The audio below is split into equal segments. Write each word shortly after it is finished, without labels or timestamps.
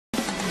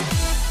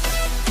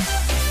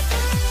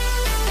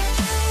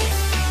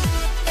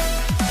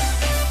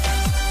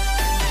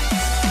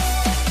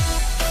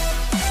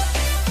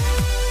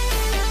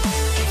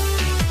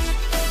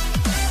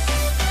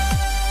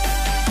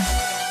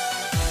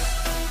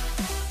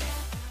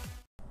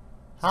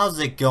How's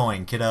it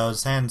going,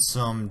 kiddos?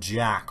 Handsome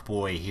Jack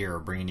Boy here,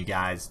 bringing you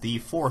guys the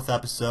 4th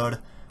episode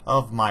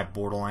of my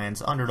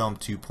Borderlands Underdome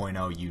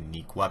 2.0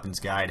 Unique Weapons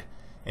Guide.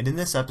 And in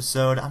this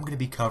episode, I'm going to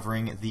be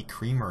covering the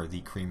Creamer.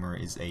 The Creamer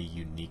is a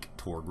unique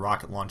Torgue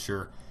rocket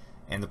launcher,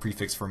 and the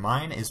prefix for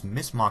mine is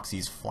Miss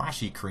Moxxi's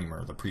Flashy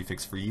Creamer. The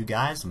prefix for you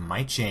guys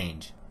might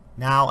change.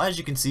 Now, as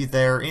you can see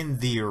there in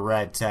the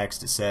red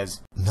text, it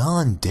says,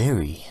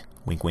 non-dairy.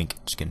 Wink wink,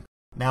 chicken.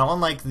 Now,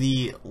 unlike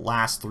the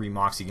last 3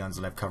 Moxxi guns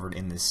that I've covered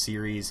in this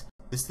series,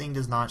 this thing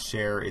does not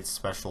share its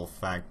special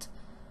effect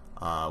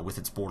with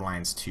its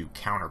Borderlands 2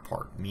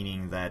 counterpart,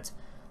 meaning that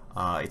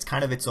it's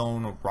kind of its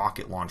own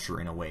rocket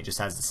launcher in a way. It just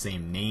has the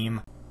same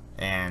name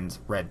and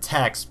red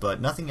text,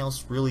 but nothing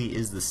else really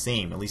is the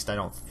same. At least I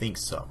don't think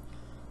so.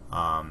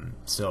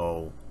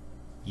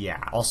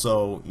 Yeah.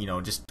 Also,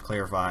 just to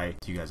clarify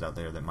to you guys out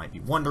there that might be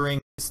wondering,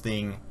 this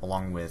thing,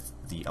 along with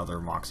the other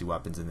Moxxi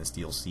weapons in this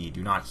DLC,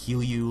 do not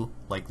heal you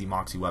like the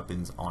Moxxi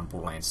weapons on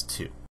Borderlands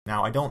 2.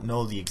 Now, I don't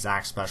know the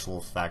exact special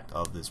effect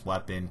of this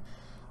weapon,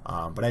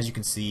 but as you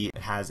can see,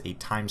 it has a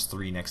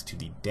 ×3 next to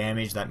the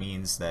damage. That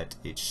means that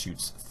it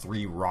shoots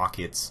 3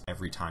 rockets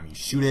every time you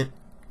shoot it.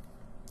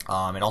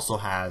 It also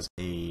has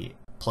a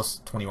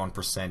plus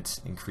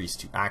 21% increase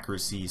to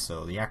accuracy,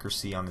 so the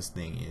accuracy on this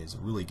thing is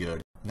really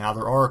good. Now,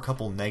 there are a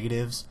couple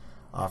negatives.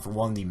 For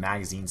one, the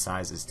magazine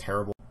size is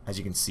terrible. As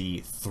you can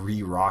see,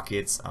 3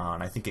 rockets,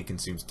 and I think it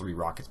consumes 3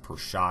 rockets per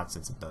shot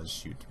since it does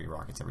shoot 3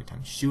 rockets every time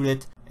you shoot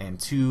it. And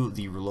 2,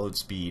 the reload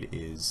speed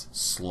is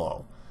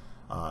slow.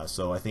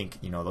 So I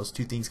think, those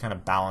 2 things kind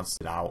of balance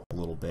it out a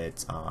little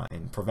bit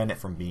and prevent it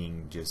from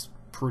being just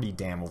pretty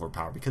damn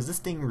overpowered, because this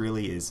thing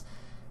really is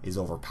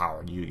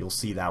overpowered. You'll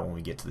see that when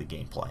we get to the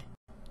gameplay.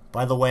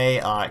 By the way,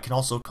 it can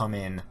also come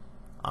in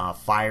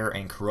fire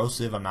and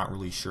corrosive. I'm not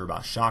really sure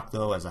about shock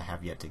though, as I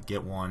have yet to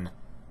get one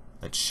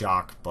that's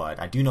shock, but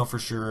I do know for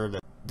sure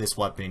that this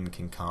weapon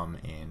can come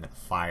in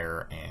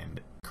fire and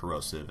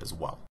corrosive as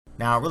well.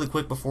 Now, really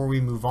quick before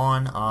we move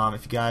on,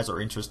 if you guys are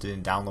interested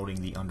in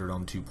downloading the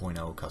Underdome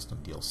 2.0 custom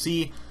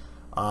DLC,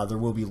 there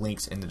will be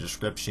links in the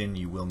description.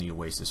 You will need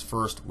Oasis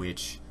first,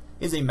 which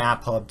is a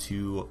map hub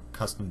to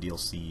custom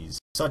DLCs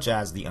such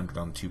as the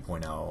Underdome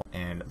 2.0,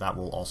 and that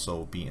will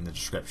also be in the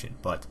description.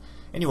 But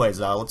anyways,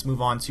 let's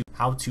move on to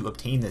how to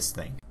obtain this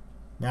thing.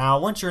 Now,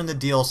 once you're in the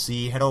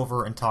DLC, head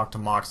over and talk to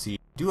Moxxi,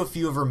 do a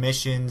few of her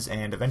missions,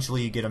 and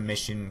eventually you get a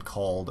mission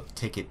called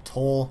Ticket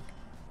Toll,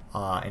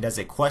 and as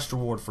a quest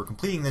reward for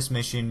completing this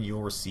mission,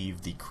 you'll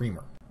receive the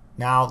Creamer.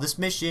 Now, this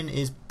mission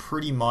is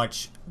pretty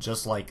much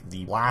just like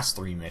the last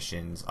 3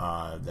 missions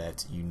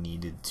that you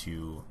needed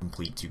to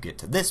complete to get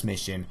to this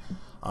mission,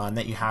 and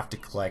that you have to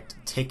collect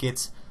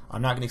tickets.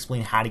 I'm not going to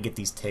explain how to get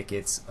these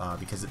tickets,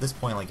 because at this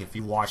point, like, if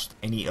you watched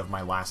any of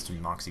my last 3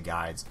 Moxxi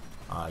guides,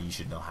 you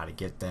should know how to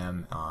get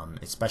them,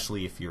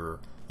 especially if you're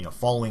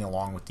following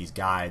along with these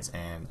guides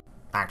and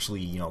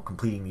actually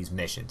completing these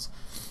missions.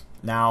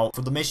 Now,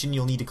 for the mission,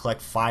 you'll need to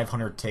collect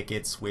 500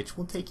 tickets, which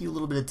will take you a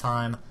little bit of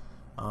time,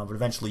 but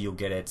eventually you'll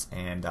get it.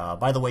 And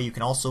by the way, you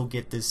can also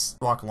get this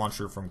rocket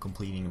launcher from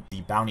completing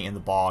the Bounty in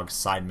the Bog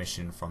side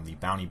mission from the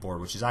bounty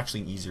board, which is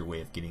actually an easier way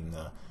of getting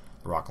the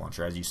rocket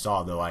launcher. As you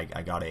saw, though, I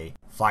got a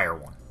fire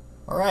one.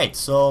 Alright,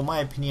 so my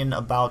opinion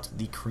about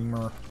the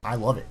Creamer, I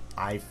love it.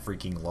 I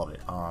freaking love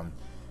it.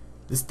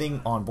 This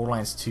thing on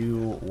Borderlands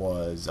 2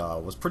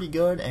 was pretty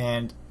good,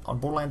 and on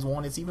Borderlands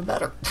 1 it's even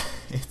better.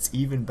 It's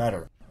even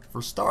better.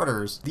 For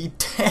starters, the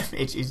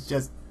damage is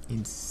just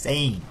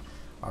insane.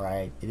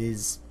 Alright, it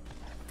is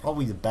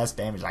probably the best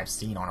damage I've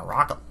seen on a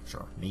rocket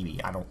launcher.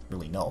 Maybe, I don't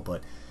really know,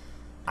 but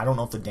I don't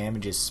know if the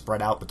damage is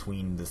spread out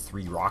between the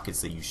 3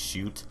 rockets that you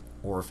shoot,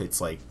 or if it's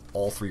like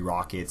all 3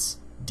 rockets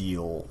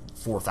deal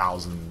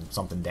 4,000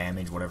 something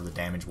damage, whatever the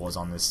damage was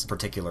on this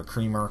particular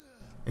Creamer.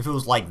 If it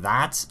was like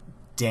that,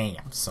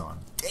 damn son,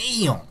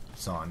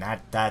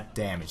 that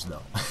damage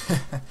though.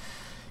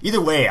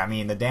 Either way, I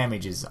mean, the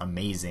damage is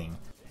amazing,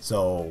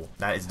 so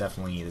that is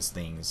definitely this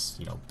thing's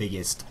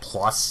biggest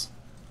plus,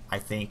 I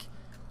think.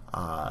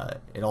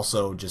 It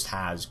also just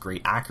has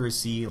great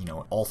accuracy.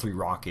 All 3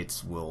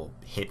 rockets will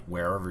hit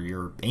wherever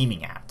you're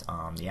aiming at.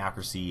 The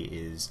accuracy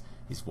is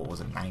what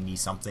was it, 90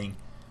 something,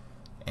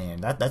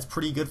 and that's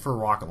pretty good for a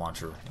rocket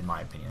launcher, in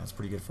my opinion. That's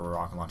pretty good for a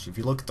rocket launcher. If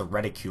you look at the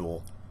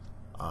reticule,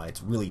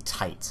 it's really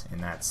tight, and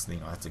that's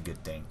a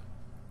good thing.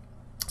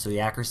 So the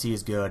accuracy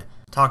is good.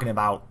 Talking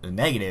about the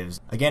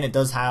negatives, again, it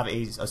does have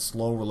a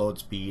slow reload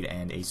speed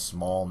and a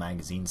small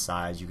magazine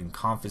size. You can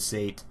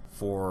compensate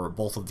for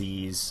both of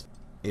these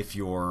if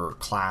your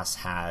class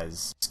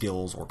has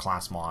skills or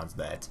class mods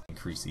that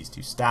increase these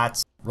 2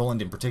 stats.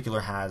 Roland in particular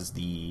has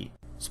the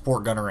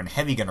Sport Gunner and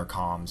Heavy Gunner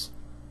comms,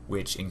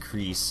 which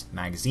increase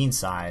magazine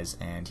size,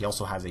 and he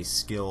also has a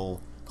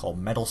skill called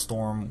Metal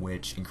Storm,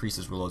 which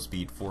increases reload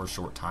speed for a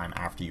short time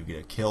after you get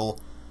a kill.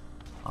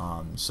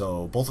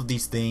 So both of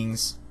these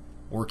things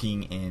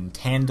working in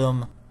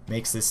tandem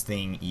makes this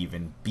thing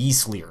even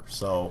beastlier.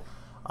 So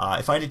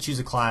if I had to choose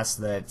a class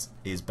that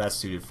is best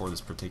suited for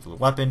this particular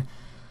weapon,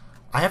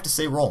 I have to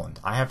say Roland.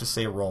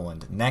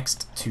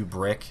 Next to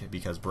Brick,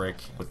 because Brick,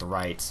 with the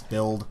right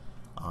build,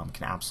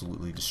 can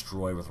absolutely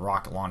destroy with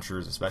rocket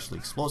launchers, especially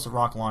explosive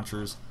rocket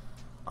launchers.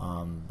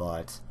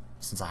 But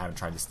since I haven't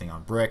tried this thing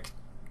on Brick,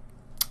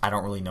 I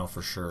don't really know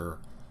for sure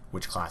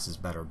which class is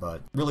better,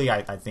 but really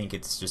I think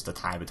it's just a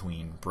tie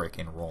between Brick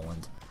and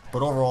Roland.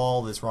 But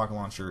overall, this rocket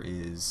launcher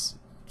is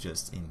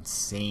just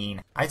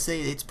insane. I'd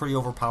say it's pretty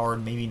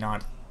overpowered, maybe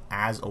not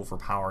as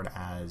overpowered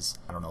as,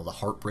 I don't know, the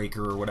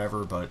Heartbreaker or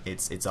whatever, but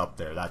it's up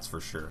there, that's for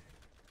sure.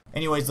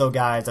 Anyways though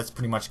guys, that's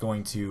pretty much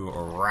going to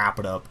wrap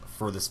it up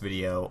for this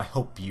video. I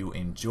hope you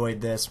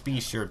enjoyed this.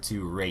 Be sure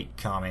to rate,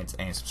 comment,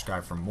 and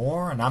subscribe for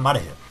more, and I'm out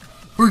of here.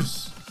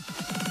 Peace!